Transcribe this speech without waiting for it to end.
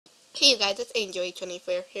Hey you guys, it's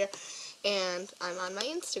Angel24 here, and I'm on my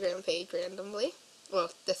Instagram page randomly. Well,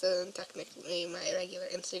 this isn't technically my regular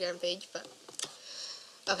Instagram page, but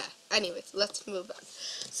okay. Anyways, let's move on.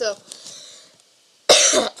 So,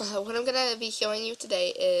 what I'm going to be showing you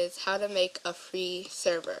today is how to make a free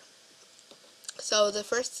server. So, the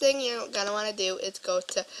first thing you're going to want to do is go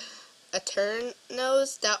to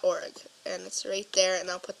aternos.org, and it's right there, and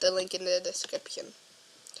I'll put the link in the description.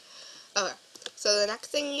 Okay. So the next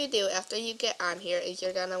thing you do after you get on here is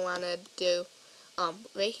you're going to want to do,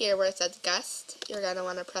 right here where it says guest, you're going to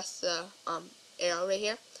want to press the arrow right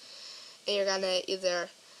here. And you're going to either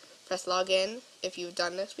press login if you've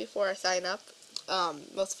done this before or sign up.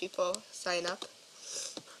 Most people sign up.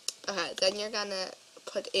 Okay, then you're going to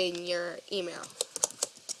put in your email.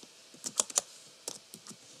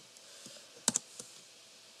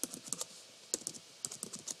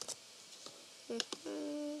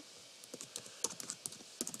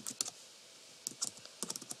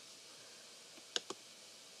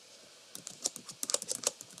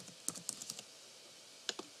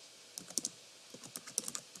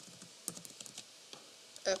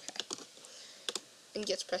 Okay, and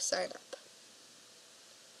just press sign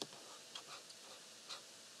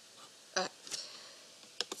up.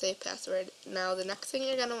 Save password. Now the next thing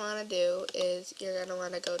you're going to want to do is you're going to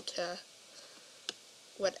want to go to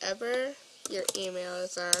whatever your email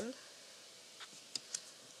is on.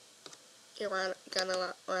 You're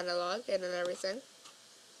gonna want to log in and everything.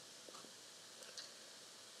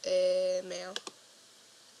 Mail.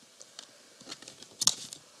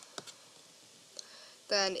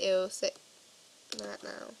 Then it'll say, not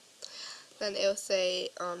now. Then it'll say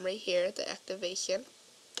right here the activation.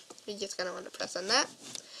 You're just gonna want to press on that,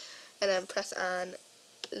 and then press on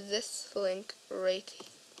this link right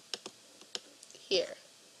here.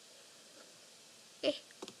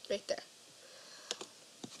 Right there.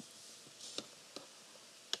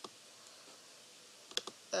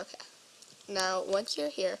 Okay. Now once you're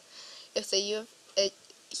here, it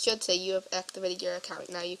should say you have activated your account.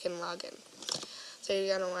 Now you can log in. So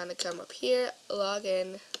you're gonna want to come up here, log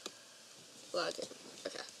in. Okay.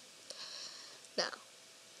 Now,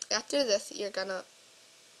 after this, you're gonna.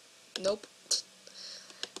 Nope.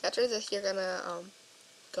 After this, you're gonna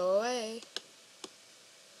go away.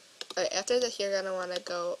 Alright, after this, you're gonna want to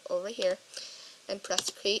go over here and press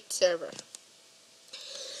create server.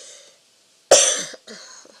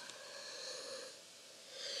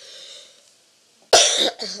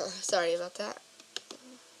 Sorry about that.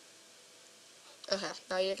 Okay,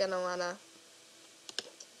 now you're gonna wanna.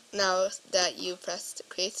 Now that you pressed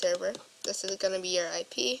create server, this is gonna be your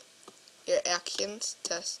IP, your actions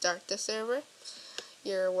to start the server,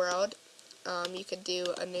 your world. You could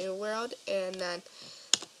do a new world, and then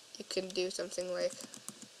you can do something like,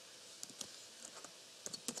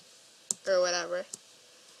 or whatever.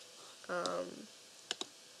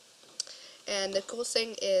 And the cool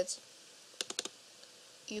thing is,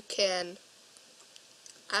 you can,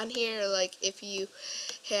 on here, like, if you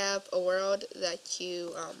have a world that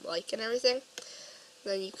you like and everything,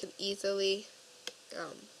 then you can easily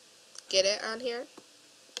get it on here.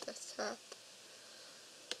 Desktop.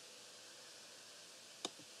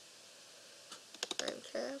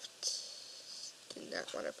 Minecraft. Do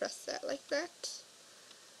not want to press that like that.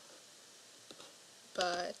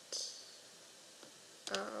 But,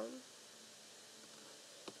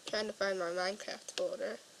 trying to find my Minecraft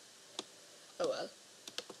folder. Oh well.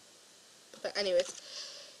 But anyways,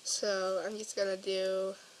 so I'm just gonna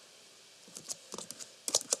do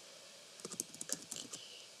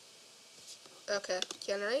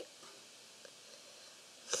generate,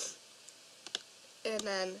 and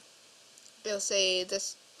then it'll say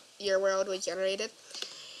this your world was generated,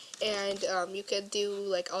 and you could do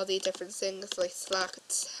like all these different things like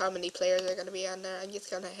slots, how many players are gonna be on there. I'm just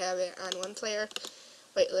gonna have it on one player.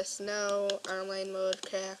 Waitlist no, online mode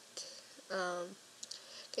cracked,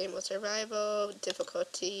 game mode survival,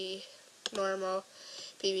 difficulty normal,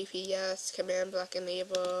 PvP yes, command block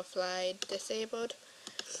enable, fly disabled.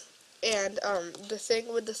 And the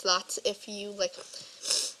thing with the slots, if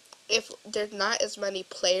there's not as many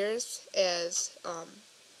players as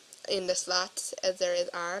in the slots as there is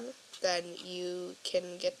on, then you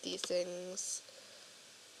can get these things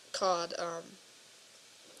called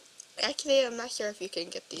actually I'm not sure if you can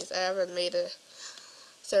get these. I haven't made a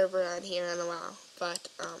server on here in a while, but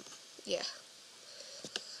yeah,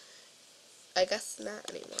 I guess not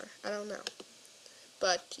anymore. I don't know.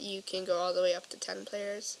 But you can go all the way up to 10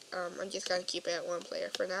 players. I'm just going to keep it at 1 player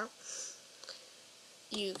for now.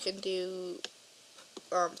 You can do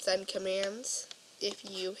send commands if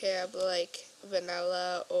you have like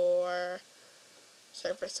vanilla or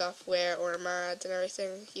server software or mods and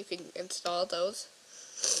everything, you can install those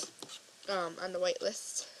on the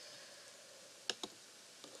whitelist.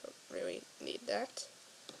 Don't really need that.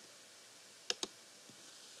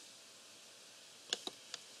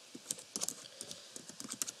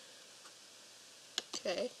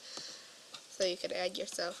 Okay, so you can add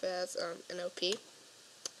yourself as an OP.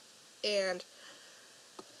 And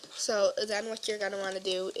so then what you're going to want to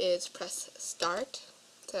do is press start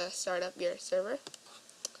to start up your server.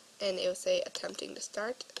 And it will say attempting to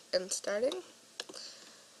start and starting.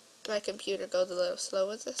 My computer goes a little slow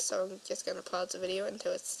with this, so I'm just going to pause the video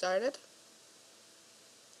until it's started.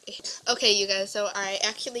 Okay, you guys, so I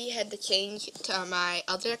actually had to change to my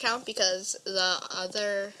other account because the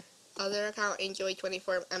other account,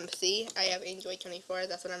 Enjoy24MC, I have Enjoy24,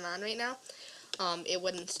 that's what I'm on right now. It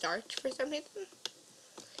wouldn't start for some reason.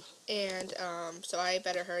 And so I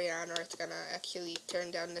better hurry on or it's going to actually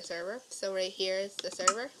turn down the server. So right here is the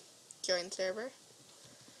server. Join server.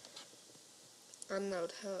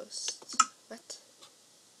 Unload host. What?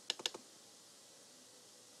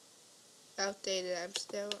 Outdated. I'm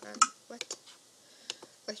still on. What?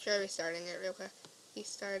 Let's try restarting it real quick.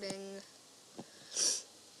 Restarting.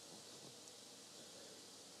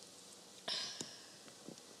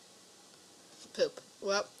 Poop.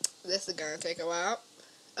 Well, this is gonna take a while.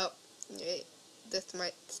 Oh, wait. This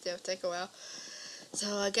might still take a while.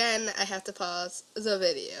 So again, I have to pause the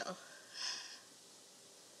video.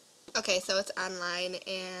 Okay, so it's online,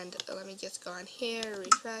 and let me just go on here,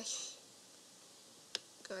 refresh,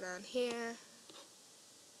 go down here,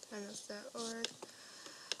 timeless.org.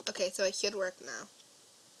 Okay, so it should work now.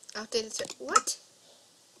 Outdated what?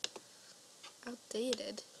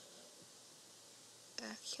 Outdated.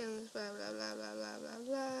 Actions, blah, blah, blah, blah, blah, blah,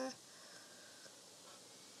 blah.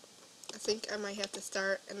 I think I might have to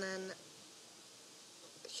start, and then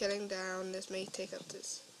shutting down. This may take up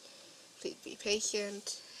this. Please be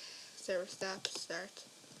patient. Server stop, start.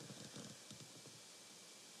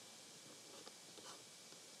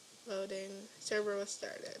 Loading. Server was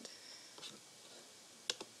started.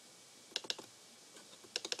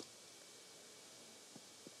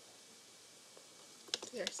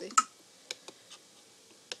 Seriously.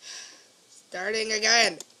 Starting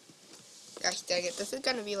again. Gosh dang it. This is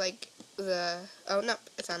gonna be like the... Oh, no.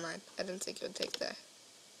 It's online. I didn't think it would take the...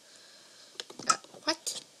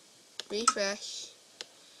 what? Refresh.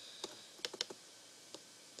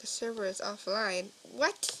 The server is offline.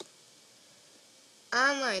 What?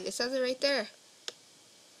 Online. It says it right there.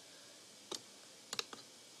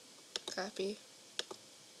 Copy.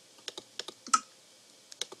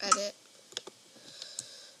 Edit.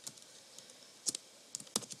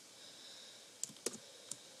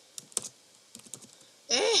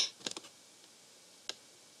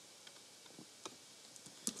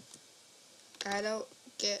 I don't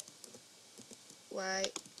get why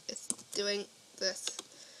it's doing this.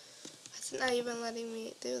 It's not even letting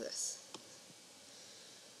me do this.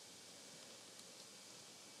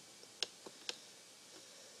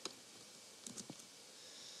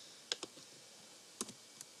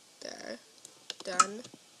 There. Done.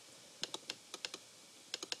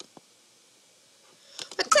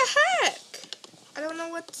 What the heck? I don't know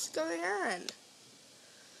what's going on.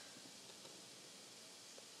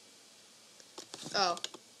 Oh,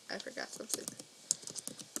 I forgot something.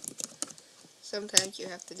 Sometimes you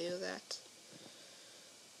have to do that.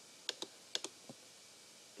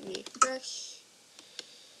 Refresh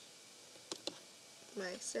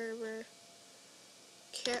my server.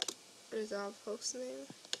 Can't resolve hostname.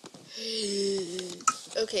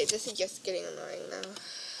 Okay, this is just getting annoying now.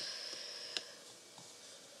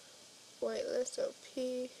 Whitelist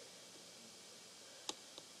OP.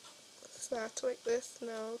 Slots whitelist,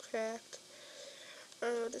 no, cracked. I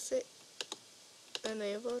don't know what to say.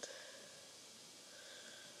 Enabled.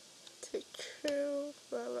 To true,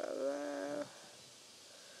 blah blah blah.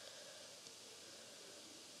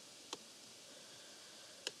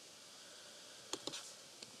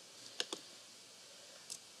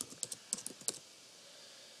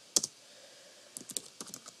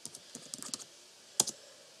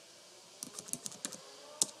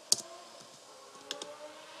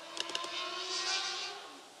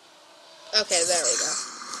 Okay, there we go.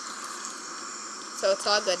 So it's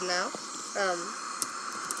all good now.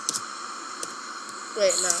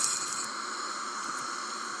 Wait, no.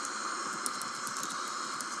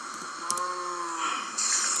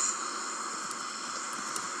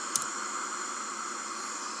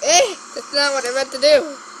 That's not what I meant to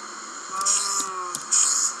do.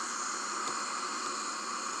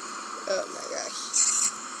 Oh my gosh.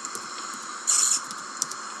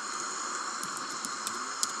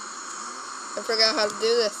 I forgot how to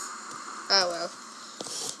do this. Oh well.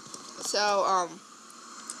 So,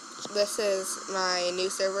 this is my new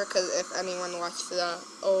server, because if anyone watched the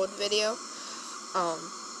old video,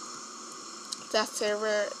 that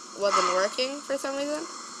server wasn't working for some reason.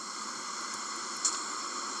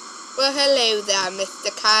 Well, hello there,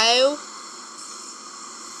 Mr. Kyle.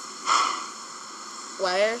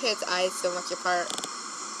 Why are his eyes so much apart?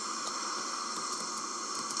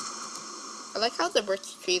 I like how the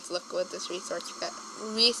birch trees look with this resource pack.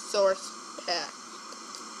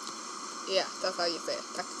 Yeah, that's how you say it.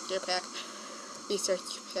 Texture pack.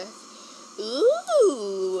 Research pack.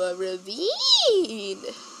 Ooh, a ravine.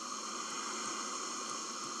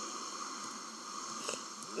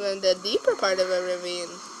 And the deeper part of a ravine.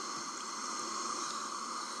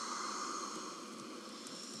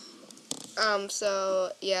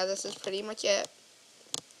 So yeah, this is pretty much it.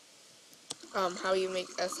 How you make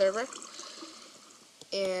a server.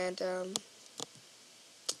 And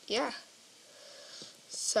yeah.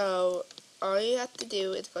 So all you have to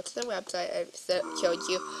do is go to the website I showed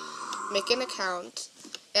you, make an account,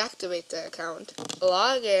 activate the account,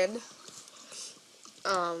 log in,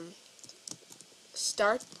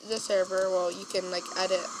 start the server. Well, you can like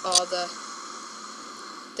edit all the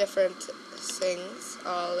different things,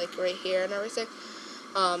 all like right here and everything.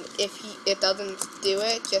 If it doesn't do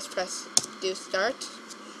it, just press do start.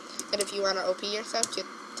 And if you want to OP yourself, just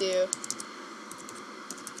do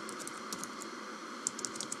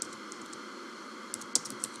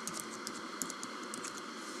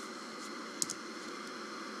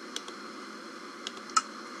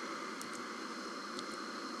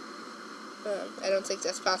I don't think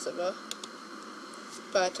that's possible,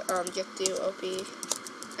 but just do OP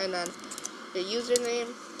and then your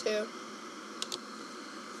username too,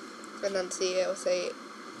 and then see it'll say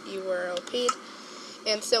you were OP'd.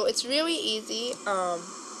 And so it's really easy.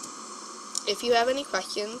 If you have any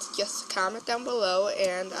questions, just comment down below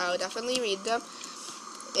and I'll definitely read them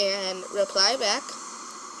and reply back.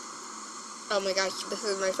 Oh my gosh, this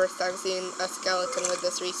is my first time seeing a skeleton with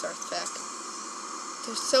this resource pack.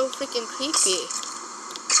 They're so freaking creepy.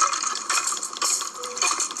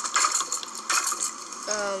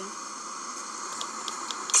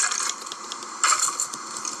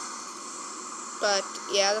 But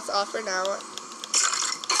yeah, that's all for now.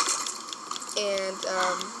 And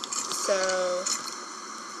so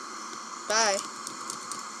bye.